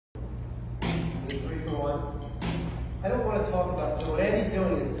I don't want to talk about, so what Andy's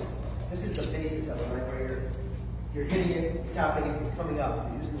doing is, this is the basis of it, right, where you're hitting it, tapping it, and coming up.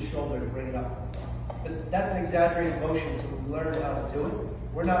 You're using the shoulder to bring it up. But that's an exaggerated motion, so we learn how to do it.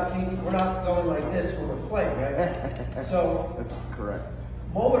 We're not going like this when we're playing, right? So that's correct.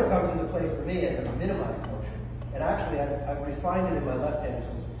 Moeller comes into play for me as a minimized motion. And actually, I've refined it in my left hand, so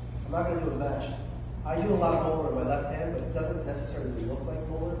I'm not going to do a match. I do a lot of Moeller in my left hand, but it doesn't necessarily look like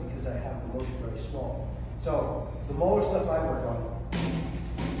Moeller because I have the motion very small. So the Moeller stuff I work on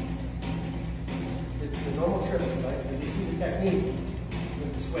is the normal triplet, right? And you see the technique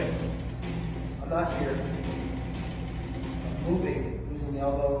with the swing. I'm not here. I'm moving, using the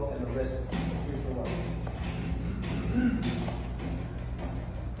elbow and the wrist, 3 for 1.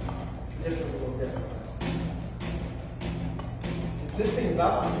 Traditional's a little different. The good thing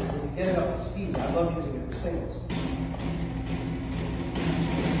about this is when you get it up to speed, I love using it for singles.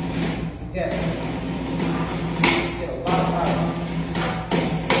 You get a lot of power.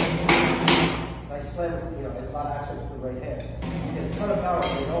 Nice slam, a lot of access with the right hand. You get a ton of power,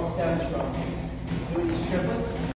 but it all stems from doing these triplets.